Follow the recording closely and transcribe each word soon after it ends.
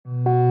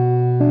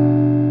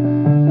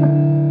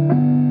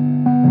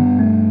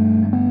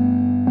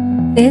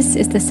This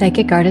is the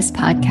Psychic Artist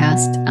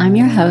Podcast. I'm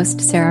your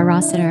host, Sarah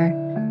Rossiter.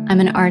 I'm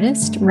an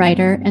artist,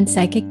 writer, and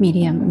psychic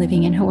medium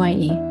living in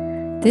Hawaii.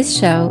 This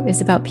show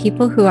is about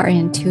people who are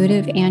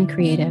intuitive and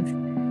creative,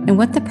 and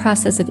what the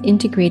process of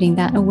integrating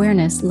that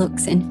awareness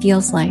looks and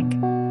feels like,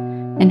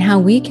 and how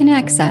we can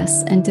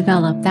access and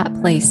develop that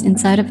place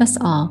inside of us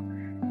all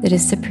that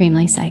is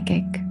supremely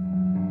psychic.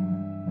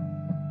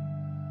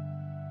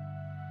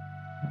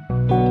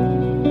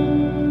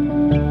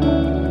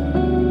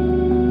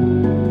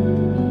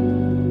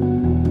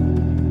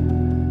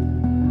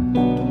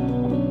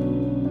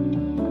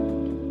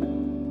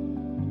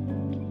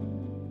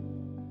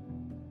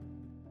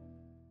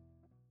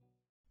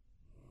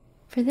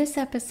 For this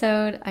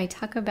episode, I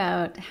talk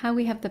about how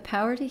we have the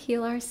power to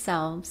heal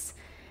ourselves,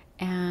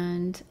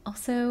 and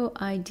also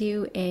I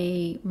do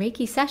a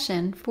Reiki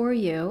session for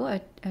you,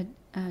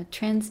 a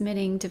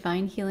transmitting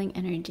divine healing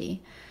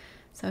energy.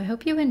 So I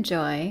hope you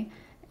enjoy,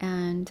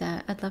 and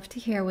I'd love to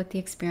hear what the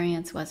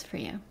experience was for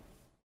you.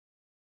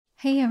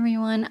 Hey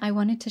everyone, I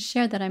wanted to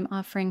share that I'm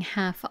offering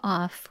half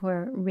off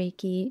for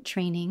Reiki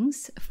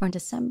trainings for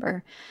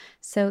December.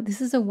 So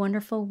this is a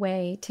wonderful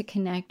way to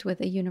connect with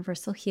a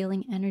universal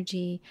healing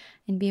energy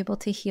and be able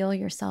to heal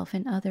yourself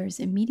and others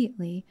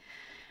immediately.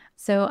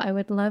 So I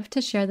would love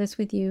to share this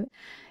with you.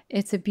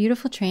 It's a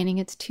beautiful training.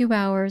 It's 2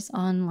 hours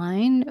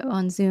online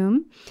on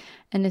Zoom,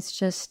 and it's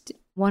just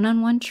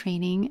one-on-one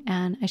training,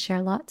 and I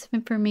share lots of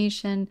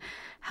information,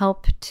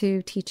 help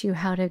to teach you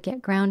how to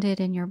get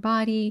grounded in your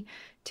body,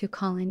 to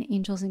call in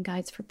angels and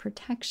guides for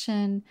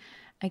protection.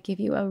 I give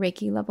you a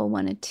Reiki level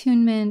 1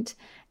 attunement,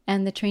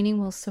 and the training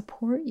will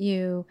support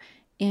you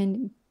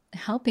in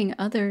helping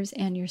others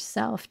and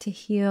yourself to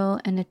heal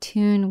and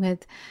attune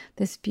with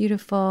this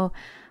beautiful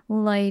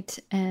light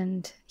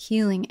and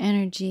healing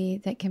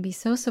energy that can be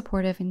so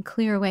supportive and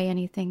clear away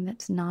anything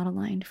that's not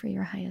aligned for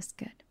your highest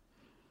good.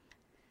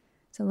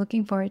 So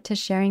looking forward to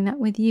sharing that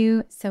with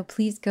you. So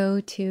please go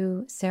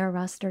to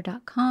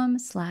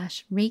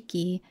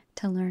sarahrossiter.com/Reiki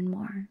to learn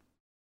more.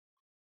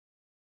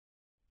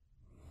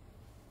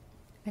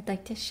 I'd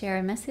like to share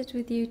a message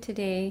with you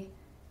today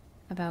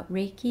about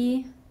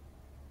Reiki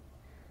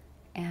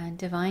and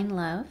divine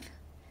love,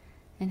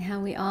 and how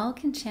we all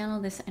can channel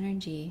this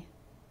energy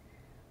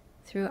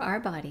through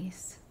our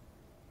bodies.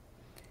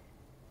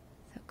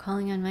 So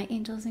calling on my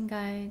angels and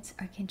guides,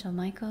 Archangel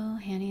Michael,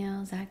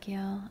 Haniel,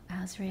 Zachiel,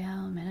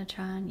 Azrael,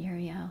 Metatron,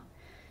 Uriel,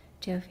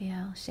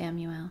 Jophiel,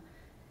 Shamuel,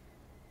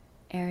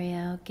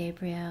 Ariel,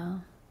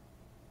 Gabriel,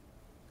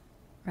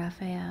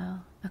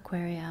 Raphael,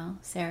 Aquariel,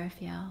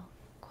 Seraphiel,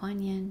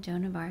 Kuan Yin,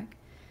 Joan of Arc,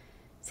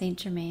 Saint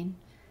Germain,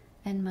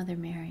 and Mother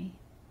Mary.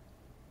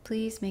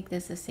 Please make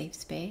this a safe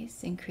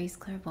space. Increase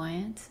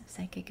clairvoyance,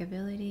 psychic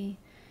ability,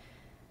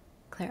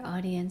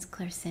 clairaudience,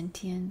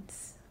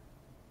 clairsentience,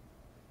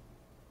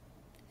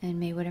 and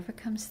may whatever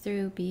comes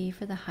through be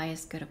for the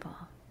highest good of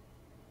all.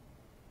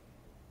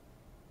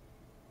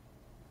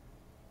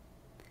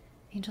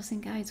 Angels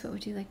and guides, what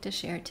would you like to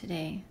share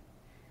today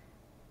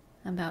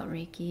about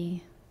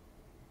Reiki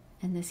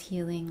and this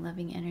healing,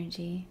 loving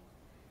energy?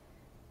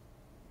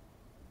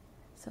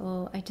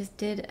 So I just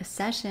did a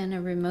session,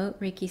 a remote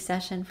Reiki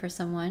session for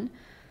someone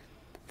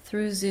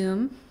through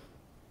Zoom,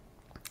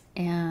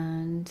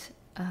 and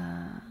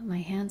my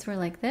hands were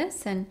like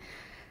this, and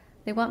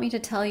they want me to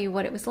tell you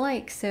what it was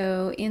like.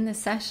 So in the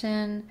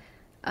session,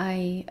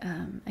 I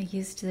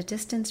used the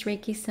distance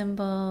Reiki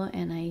symbol,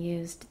 and I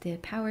used the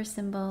power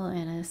symbol,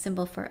 and a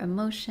symbol for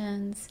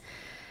emotions,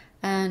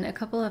 and a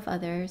couple of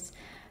others.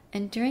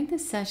 And during the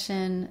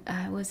session,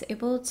 I was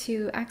able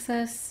to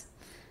access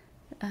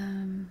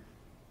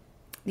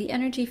the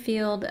energy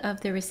field of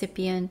the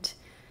recipient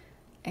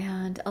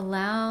and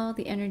allow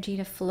the energy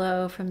to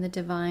flow from the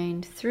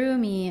divine through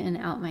me and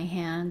out my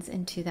hands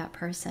into that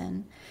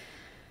person.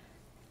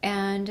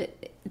 And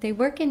they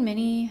work in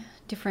many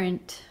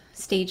different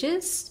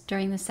stages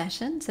during the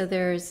session. So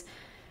there's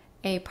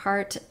a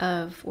part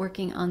of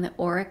working on the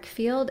auric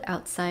field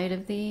outside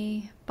of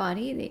the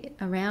body,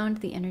 around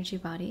the energy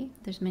body.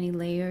 There's many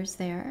layers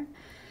there.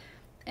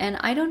 And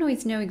I don't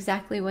always know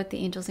exactly what the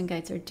angels and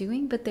guides are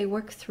doing, but they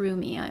work through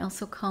me. I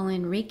also call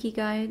in Reiki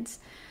guides,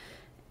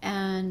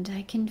 and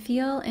I can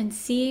feel and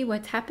see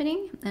what's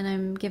happening, and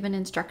I'm given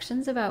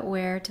instructions about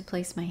where to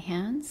place my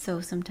hands.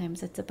 So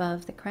sometimes it's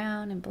above the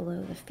crown and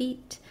below the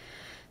feet.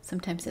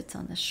 Sometimes it's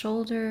on the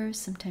shoulders.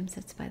 Sometimes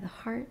it's by the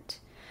heart.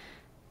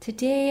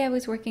 Today I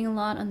was working a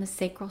lot on the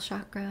sacral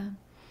chakra.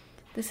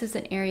 This is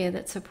an area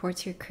that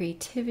supports your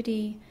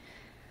creativity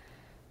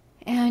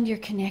and your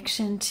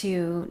connection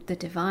to the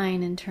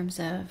divine in terms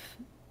of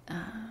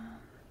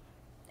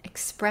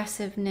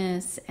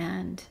expressiveness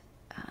and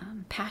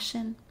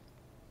passion.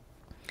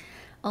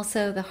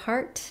 Also the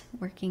heart,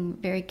 working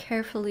very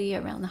carefully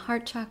around the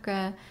heart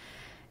chakra.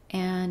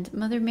 And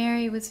Mother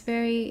Mary was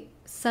very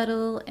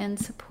subtle and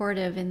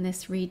supportive in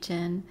this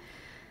region,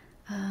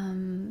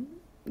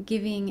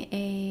 giving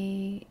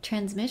a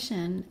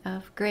transmission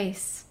of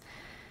grace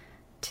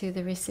to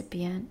the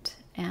recipient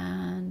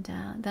And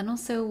then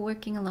also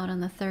working a lot on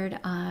the third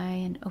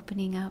eye and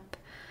opening up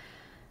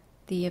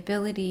the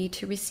ability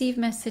to receive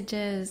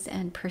messages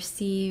and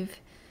perceive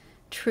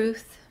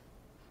truth.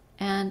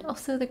 And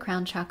also the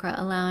crown chakra,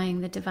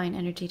 allowing the divine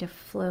energy to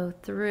flow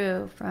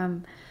through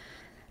from.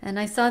 And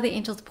I saw the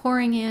angels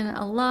pouring in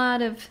a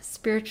lot of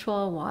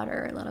spiritual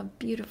water, a lot of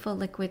beautiful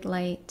liquid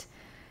light,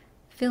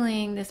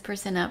 filling this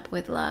person up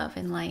with love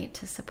and light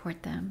to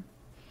support them.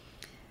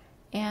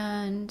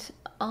 And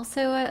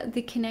also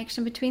the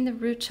connection between the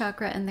root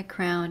chakra and the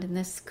crown, and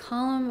this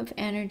column of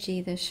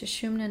energy, the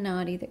Sushumna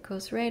Nadi, that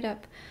goes right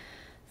up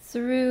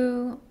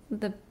through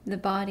the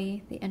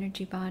body, the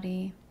energy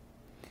body,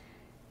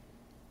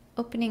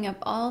 opening up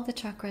all the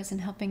chakras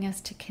and helping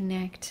us to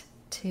connect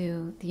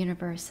to the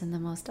universe in the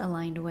most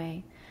aligned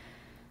way.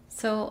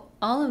 So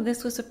all of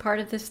this was a part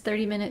of this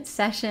 30-minute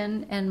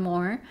session and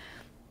more.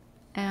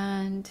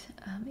 And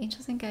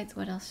angels and guides,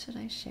 what else should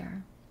I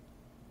share?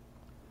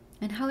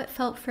 And how it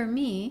felt for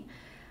me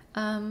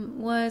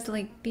was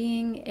like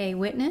being a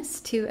witness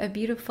to a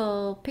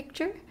beautiful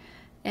picture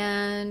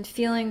and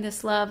feeling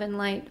this love and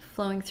light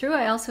flowing through.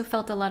 I also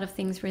felt a lot of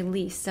things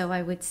release. So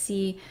I would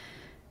see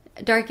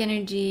dark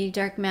energy,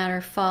 dark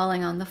matter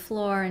falling on the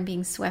floor and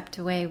being swept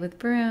away with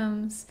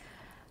brooms.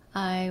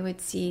 I would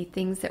see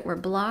things that were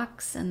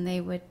blocks and they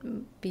would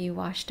be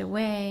washed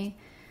away.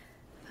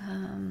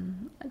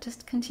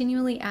 Just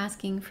continually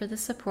asking for the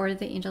support of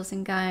the angels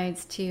and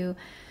guides to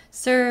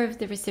serve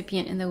the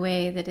recipient in the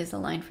way that is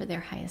aligned for their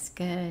highest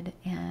good,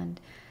 and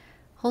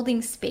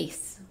holding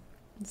space.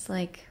 It's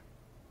like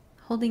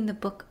holding the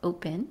book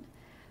open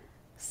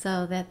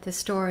so that the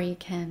story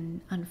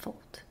can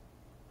unfold.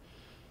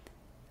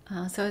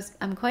 So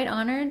I'm quite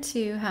honored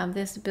to have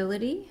this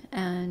ability,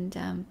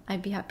 and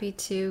I'd be happy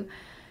to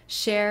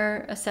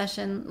share a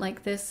session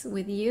like this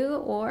with you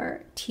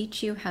or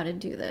teach you how to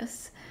do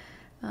this.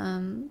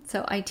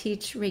 So I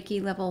teach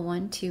Reiki level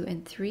 1, 2,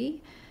 and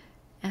 3,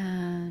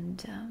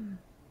 and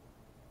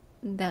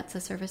that's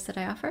a service that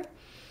I offer.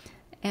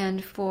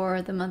 And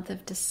for the month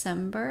of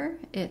December,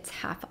 it's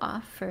half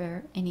off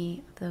for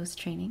any of those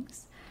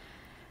trainings.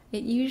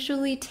 It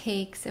usually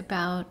takes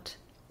about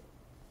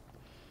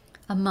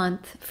a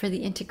month for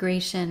the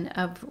integration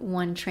of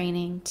one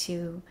training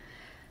to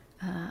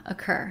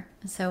occur.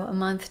 So a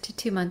month to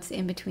 2 months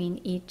in between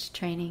each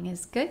training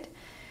is good.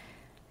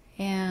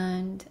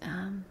 And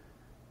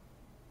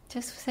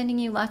just sending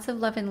you lots of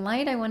love and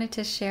light. I wanted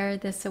to share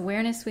this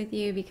awareness with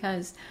you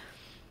because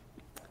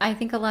I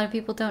think a lot of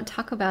people don't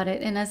talk about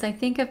it. And as I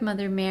think of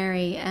Mother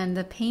Mary and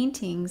the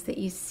paintings that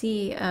you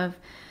see of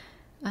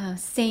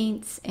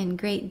saints and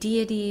great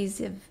deities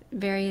of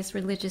various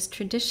religious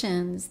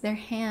traditions, their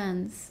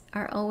hands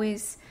are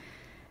always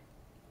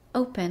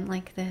open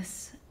like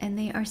this, and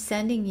they are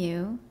sending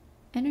you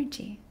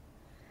energy,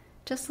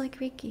 just like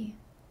Reiki,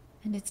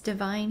 and it's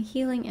divine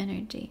healing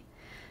energy.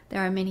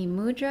 There are many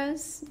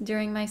mudras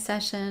during my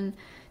session.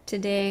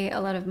 Today, a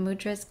lot of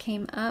mudras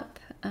came up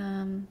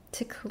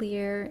to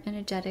clear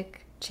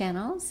energetic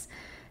channels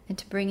and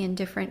to bring in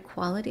different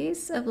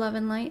qualities of love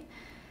and light.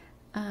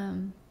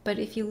 But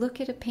if you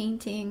look at a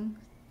painting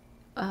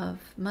of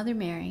Mother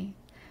Mary,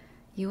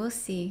 you will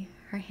see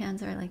her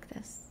hands are like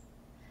this.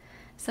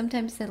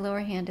 Sometimes the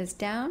lower hand is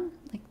down,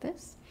 like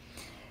this.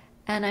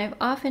 And I've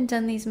often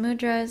done these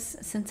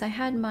mudras since I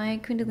had my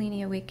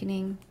Kundalini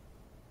awakening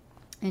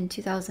in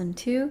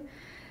 2002.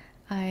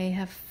 I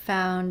have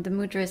found the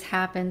mudras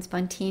happen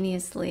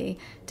spontaneously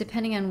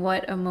depending on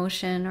what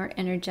emotion or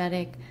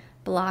energetic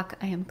block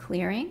I am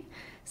clearing.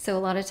 So a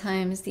lot of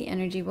times the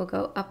energy will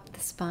go up the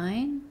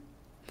spine,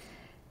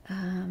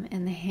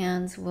 and the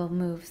hands will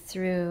move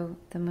through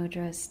the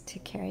mudras to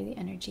carry the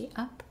energy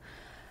up.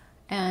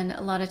 And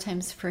a lot of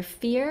times for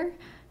fear,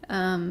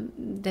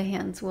 the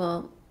hands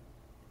will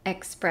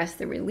express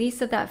the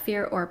release of that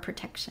fear or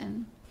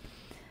protection.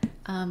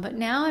 But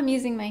now I'm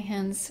using my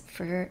hands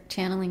for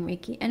channeling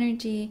Reiki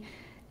energy,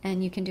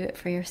 and you can do it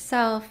for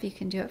yourself, you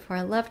can do it for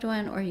a loved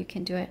one, or you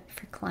can do it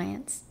for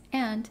clients.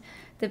 And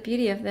the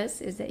beauty of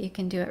this is that you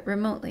can do it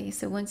remotely.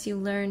 So once you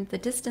learn the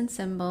distance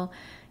symbol,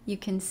 you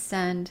can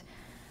send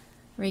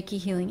Reiki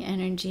healing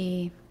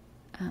energy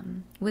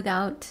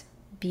without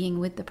being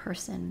with the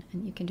person.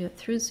 And you can do it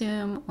through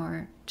Zoom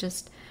or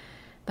just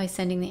by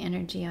sending the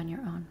energy on your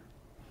own.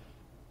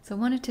 So I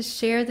wanted to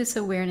share this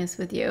awareness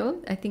with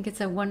you. I think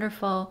it's a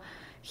wonderful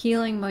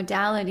healing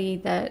modality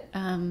that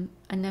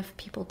enough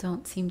people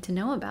don't seem to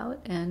know about.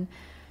 And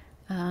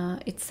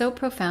it's so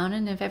profound.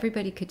 And if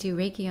everybody could do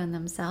Reiki on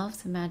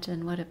themselves,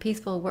 imagine what a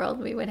peaceful world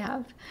we would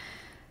have.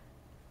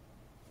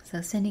 So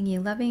sending you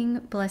loving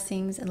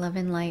blessings and love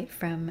and light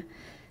from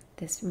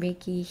this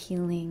Reiki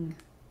healing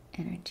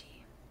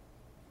energy.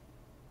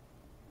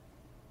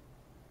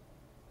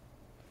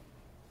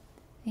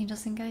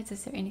 Angels and guides,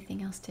 is there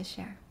anything else to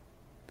share?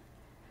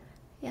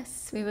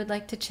 Yes, we would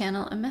like to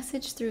channel a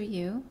message through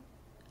you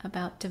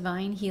about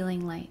divine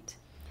healing light.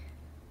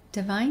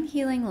 Divine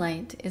healing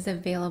light is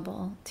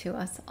available to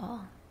us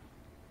all.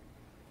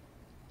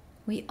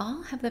 We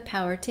all have the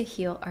power to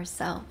heal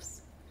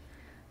ourselves.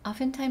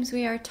 Oftentimes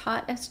we are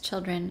taught as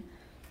children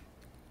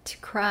to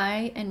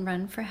cry and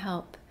run for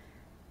help,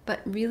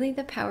 but really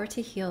the power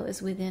to heal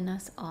is within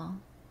us all.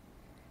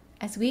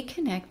 As we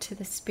connect to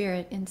the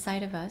spirit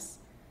inside of us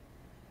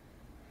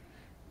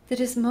that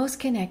is most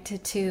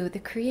connected to the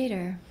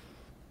Creator,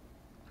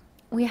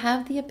 we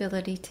have the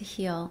ability to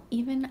heal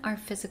even our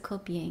physical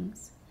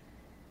beings.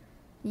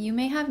 You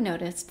may have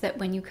noticed that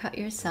when you cut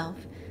yourself,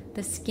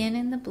 the skin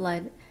and the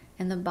blood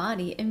and the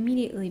body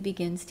immediately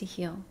begins to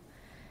heal.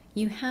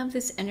 You have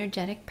this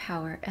energetic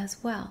power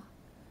as well.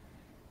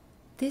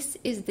 This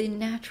is the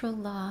natural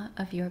law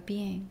of your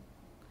being.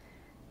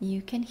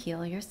 You can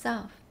heal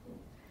yourself.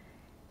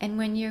 And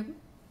when you're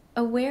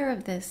aware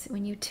of this,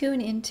 when you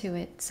tune into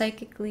it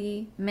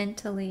psychically,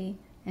 mentally,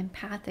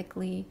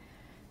 empathically,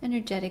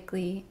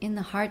 energetically, in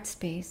the heart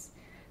space,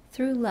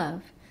 through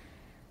love,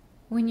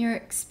 when your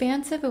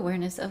expansive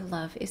awareness of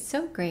love is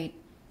so great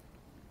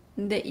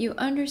that you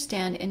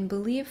understand and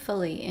believe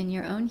fully in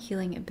your own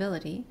healing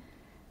ability,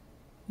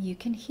 you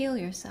can heal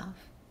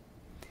yourself.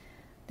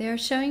 They are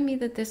showing me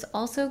that this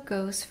also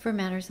goes for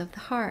matters of the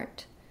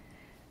heart.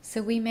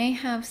 So we may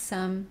have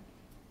some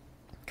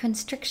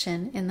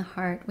constriction in the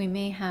heart. We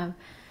may have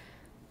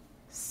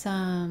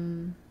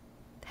some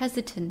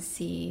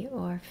hesitancy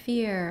or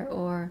fear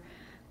or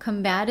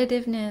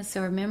combativeness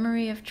or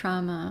memory of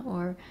trauma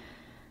or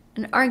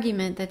an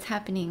argument that's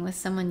happening with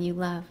someone you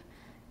love.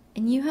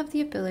 And you have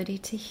the ability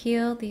to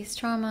heal these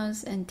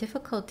traumas and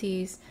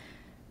difficulties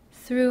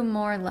through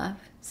more love.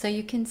 So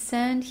you can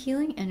send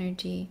healing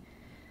energy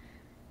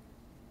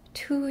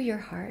to your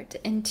heart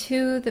and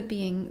to the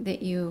being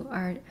that you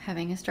are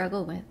having a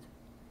struggle with.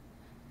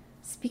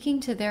 Speaking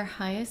to their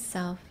highest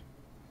self,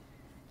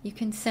 you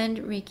can send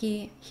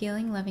Reiki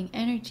healing, loving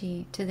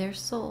energy to their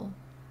soul.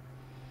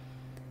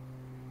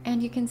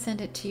 And you can send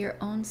it to your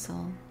own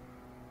soul.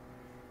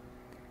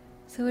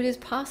 So it is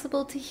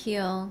possible to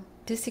heal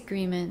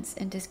disagreements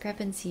and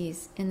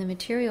discrepancies in the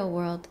material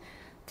world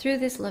through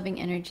this loving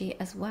energy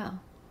as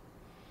well.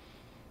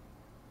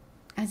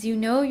 As you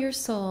know your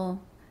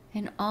soul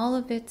and all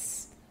of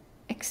its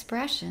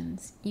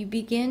expressions, you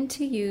begin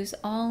to use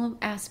all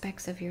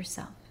aspects of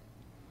yourself.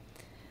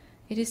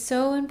 It is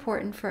so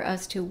important for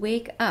us to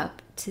wake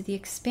up to the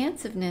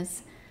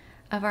expansiveness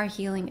of our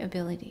healing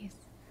abilities.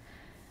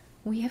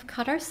 We have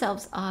cut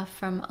ourselves off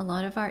from a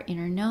lot of our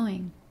inner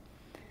knowing.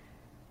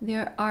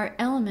 There are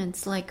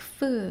elements like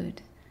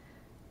food,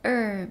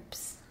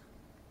 herbs,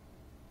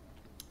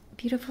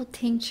 beautiful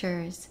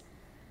tinctures,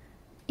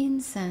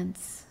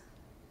 incense,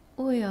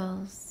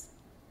 oils,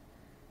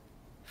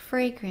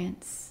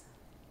 fragrance,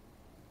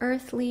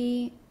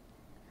 earthly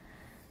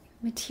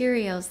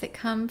materials that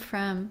come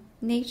from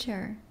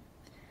nature,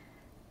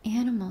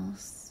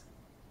 animals,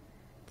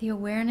 the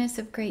awareness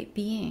of great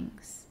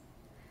beings,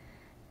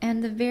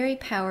 and the very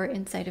power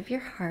inside of your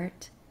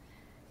heart,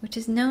 which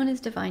is known as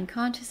divine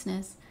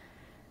consciousness.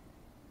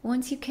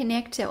 Once you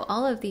connect to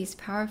all of these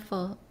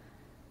powerful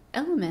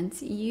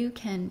elements, you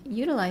can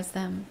utilize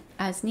them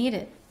as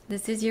needed.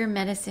 This is your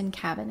medicine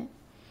cabinet.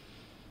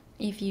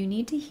 If you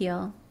need to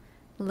heal,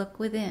 look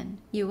within.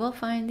 You will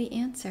find the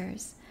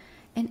answers.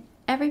 And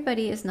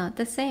everybody is not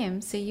the same,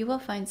 so you will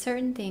find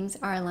certain things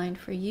are aligned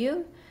for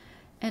you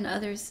and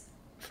others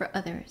for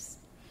others.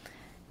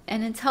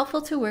 And it's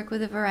helpful to work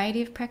with a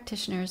variety of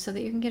practitioners so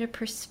that you can get a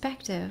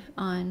perspective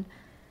on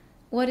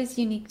what is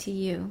unique to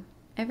you.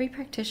 Every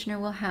practitioner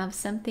will have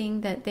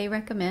something that they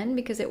recommend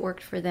because it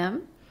worked for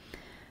them.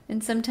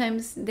 And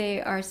sometimes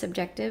they are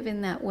subjective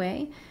in that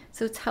way.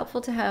 So it's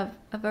helpful to have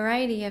a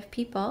variety of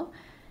people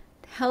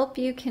help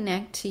you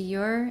connect to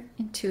your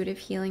intuitive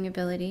healing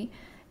ability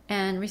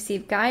and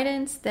receive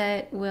guidance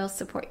that will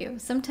support you.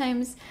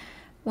 Sometimes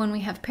when we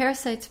have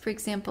parasites, for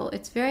example,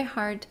 it's very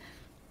hard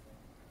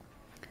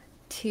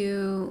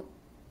to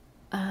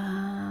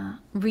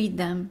read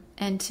them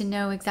and to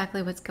know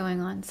exactly what's going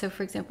on. So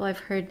for example, I've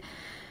heard,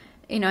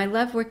 I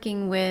love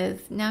working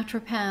with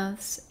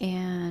naturopaths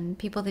and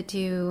people that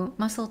do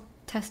muscle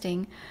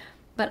testing,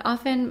 but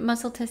often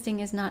muscle testing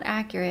is not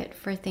accurate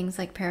for things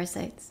like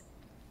parasites.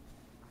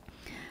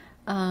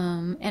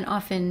 And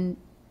often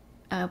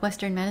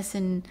Western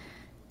medicine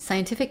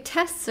scientific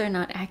tests are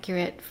not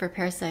accurate for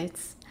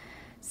parasites.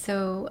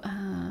 So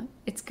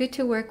it's good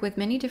to work with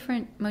many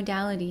different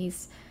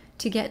modalities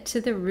to get to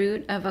the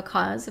root of a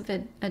cause of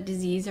a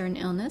disease or an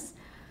illness,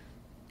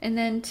 and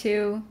then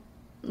to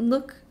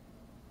look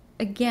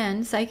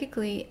again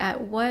psychically at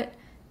what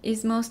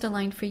is most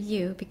aligned for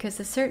you, because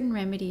a certain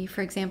remedy,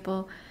 for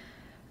example,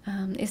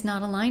 is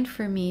not aligned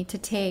for me to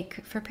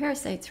take for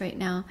parasites right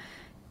now.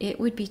 It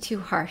would be too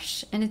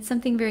harsh, and it's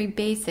something very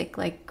basic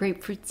like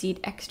grapefruit seed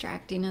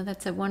extract.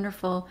 That's a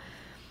wonderful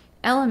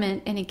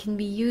element, and it can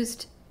be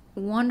used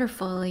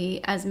wonderfully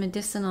as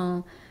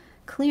medicinal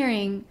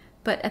clearing,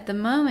 but at the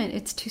moment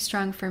it's too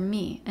strong for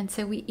me. And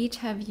so we each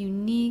have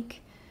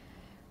unique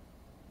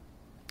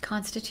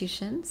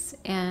constitutions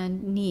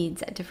and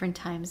needs at different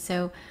times.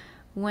 So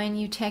when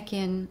you check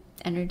in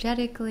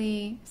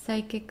energetically,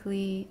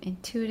 psychically,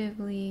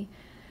 intuitively,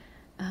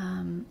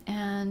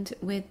 and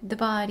with the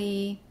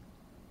body,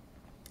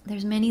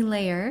 there's many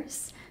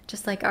layers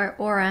just like our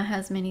aura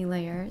has many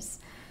layers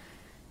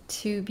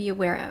to be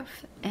aware of.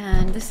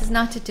 And this is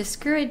not to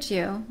discourage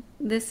you.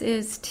 This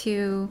is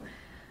to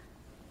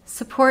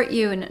support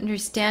you in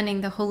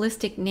understanding the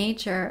holistic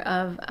nature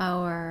of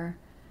our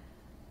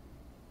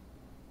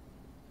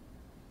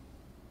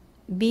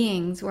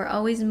beings. We're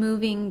always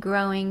moving,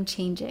 growing,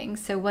 changing.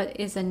 So what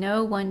is a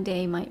no one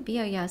day might be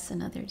a yes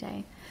another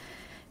day.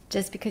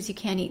 Just because you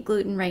can't eat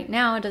gluten right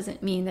now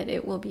doesn't mean that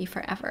it will be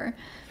forever.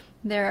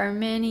 There are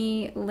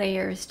many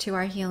layers to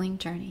our healing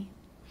journey.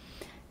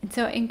 And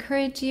so I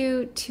encourage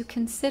you to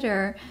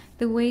consider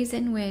the ways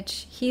in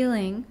which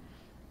healing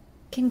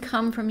can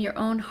come from your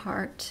own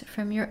heart,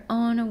 from your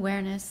own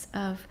awareness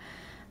of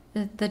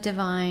the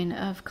divine,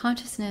 of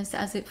consciousness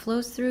as it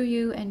flows through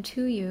you and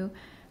to you.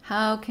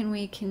 How can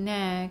we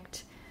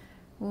connect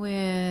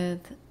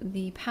with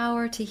the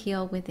power to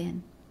heal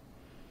within?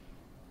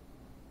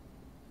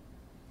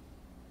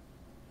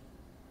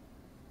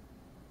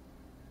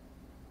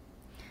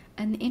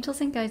 And the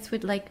angels and guides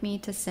would like me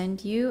to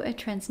send you a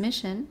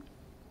transmission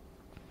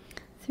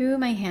through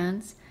my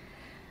hands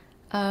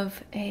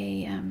of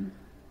a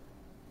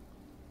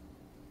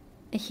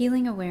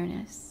healing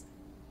awareness.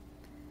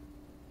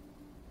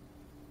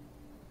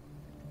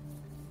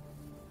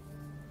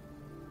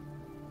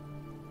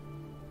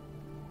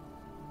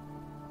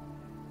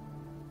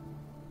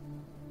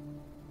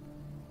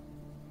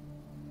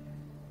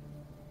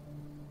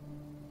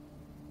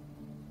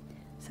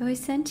 So I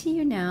send to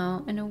you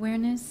now an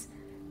awareness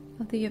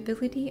of the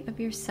ability of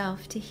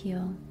yourself to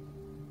heal.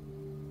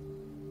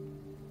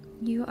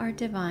 You are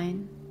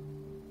divine.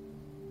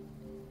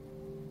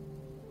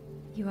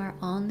 You are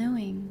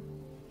all-knowing.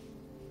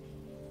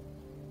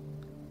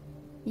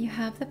 You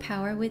have the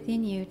power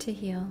within you to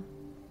heal.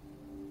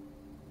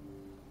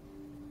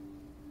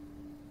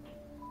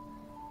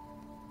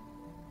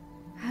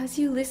 As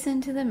you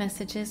listen to the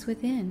messages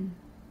within,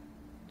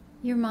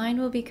 your mind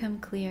will become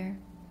clear.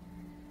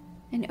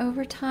 And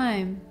over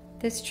time,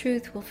 this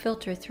truth will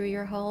filter through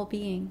your whole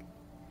being.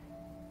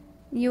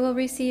 You will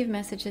receive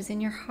messages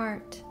in your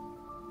heart,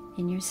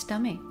 in your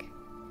stomach,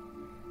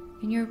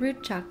 in your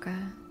root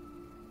chakra,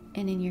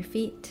 and in your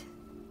feet.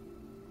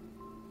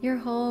 Your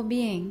whole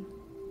being,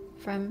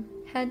 from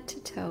head to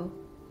toe,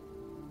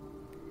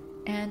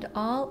 and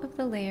all of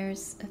the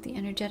layers of the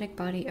energetic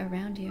body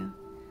around you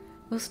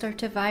will start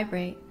to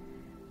vibrate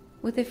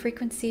with the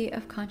frequency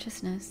of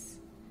consciousness,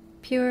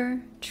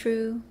 pure,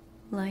 true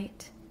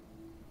light.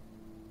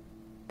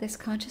 This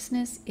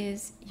consciousness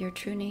is your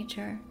true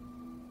nature.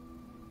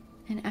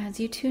 And as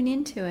you tune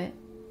into it,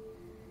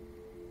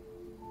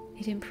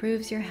 it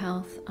improves your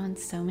health on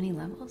so many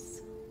levels.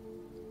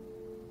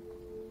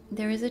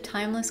 There is a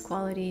timeless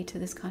quality to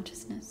this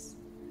consciousness.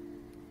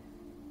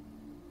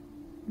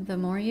 The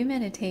more you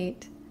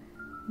meditate,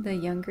 the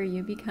younger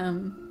you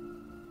become.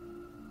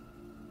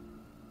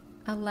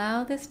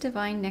 Allow this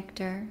divine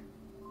nectar,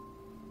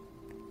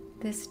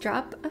 this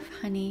drop of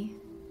honey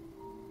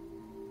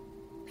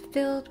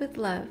filled with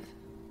love,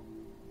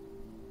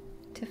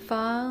 to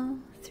fall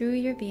through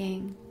your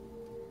being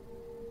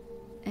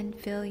and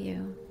fill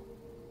you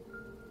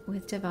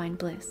with divine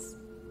bliss.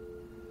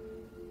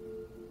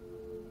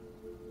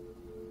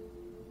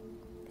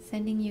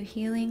 Sending you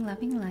healing,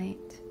 loving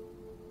light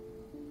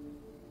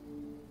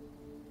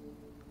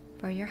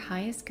for your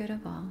highest good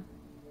of all.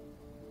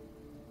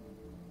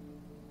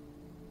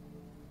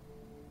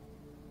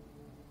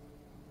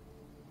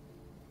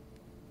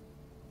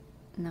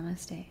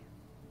 Namaste.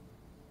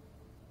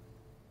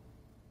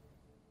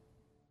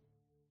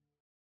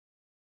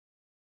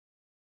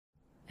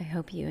 I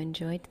hope you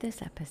enjoyed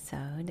this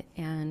episode,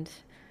 and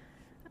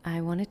I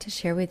wanted to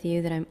share with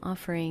you that I'm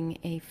offering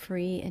a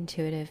free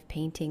intuitive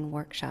painting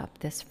workshop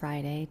this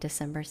Friday,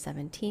 December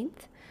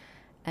 17th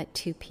at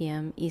 2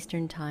 p.m.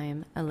 Eastern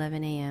Time,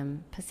 11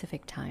 a.m.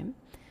 Pacific Time.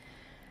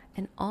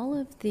 And all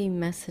of the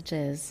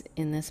messages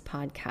in this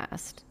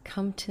podcast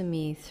come to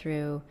me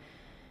through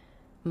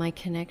my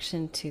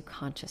connection to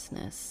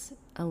consciousness,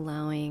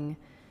 allowing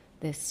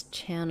this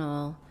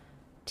channel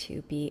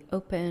to be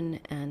open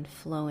and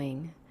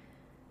flowing.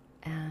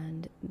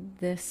 And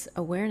this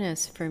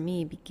awareness for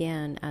me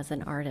began as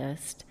an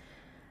artist,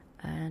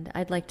 and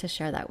I'd like to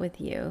share that with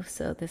you.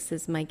 So this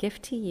is my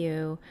gift to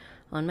you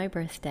on my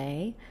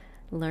birthday.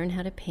 Learn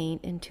how to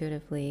paint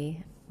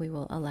intuitively. We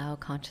will allow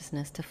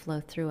consciousness to flow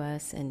through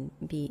us and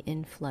be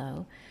in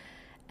flow.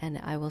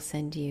 And I will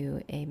send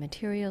you a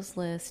materials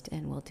list,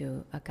 and we'll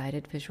do a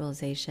guided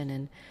visualization,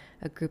 and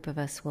a group of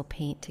us will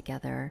paint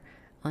together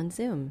on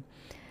Zoom.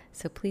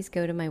 So please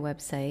go to my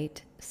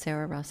website,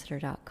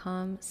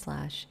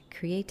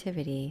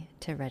 sarahrossiter.com/creativity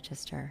to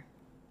register.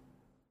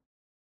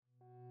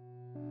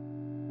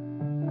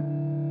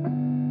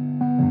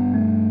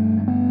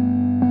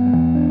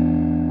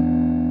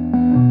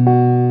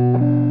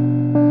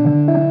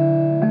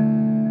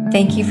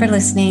 Thank you for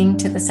listening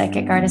to the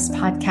Psychic Artist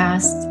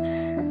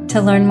Podcast.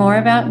 To learn more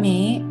about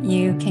me,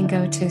 you can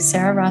go to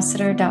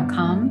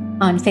sarahrossiter.com,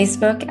 on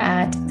Facebook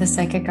at the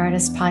Psychic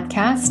Artist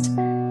Podcast,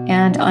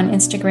 and on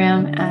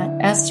Instagram at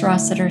S.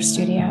 Rossiter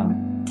Studio.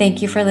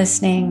 Thank you for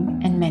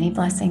listening, and many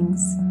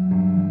blessings.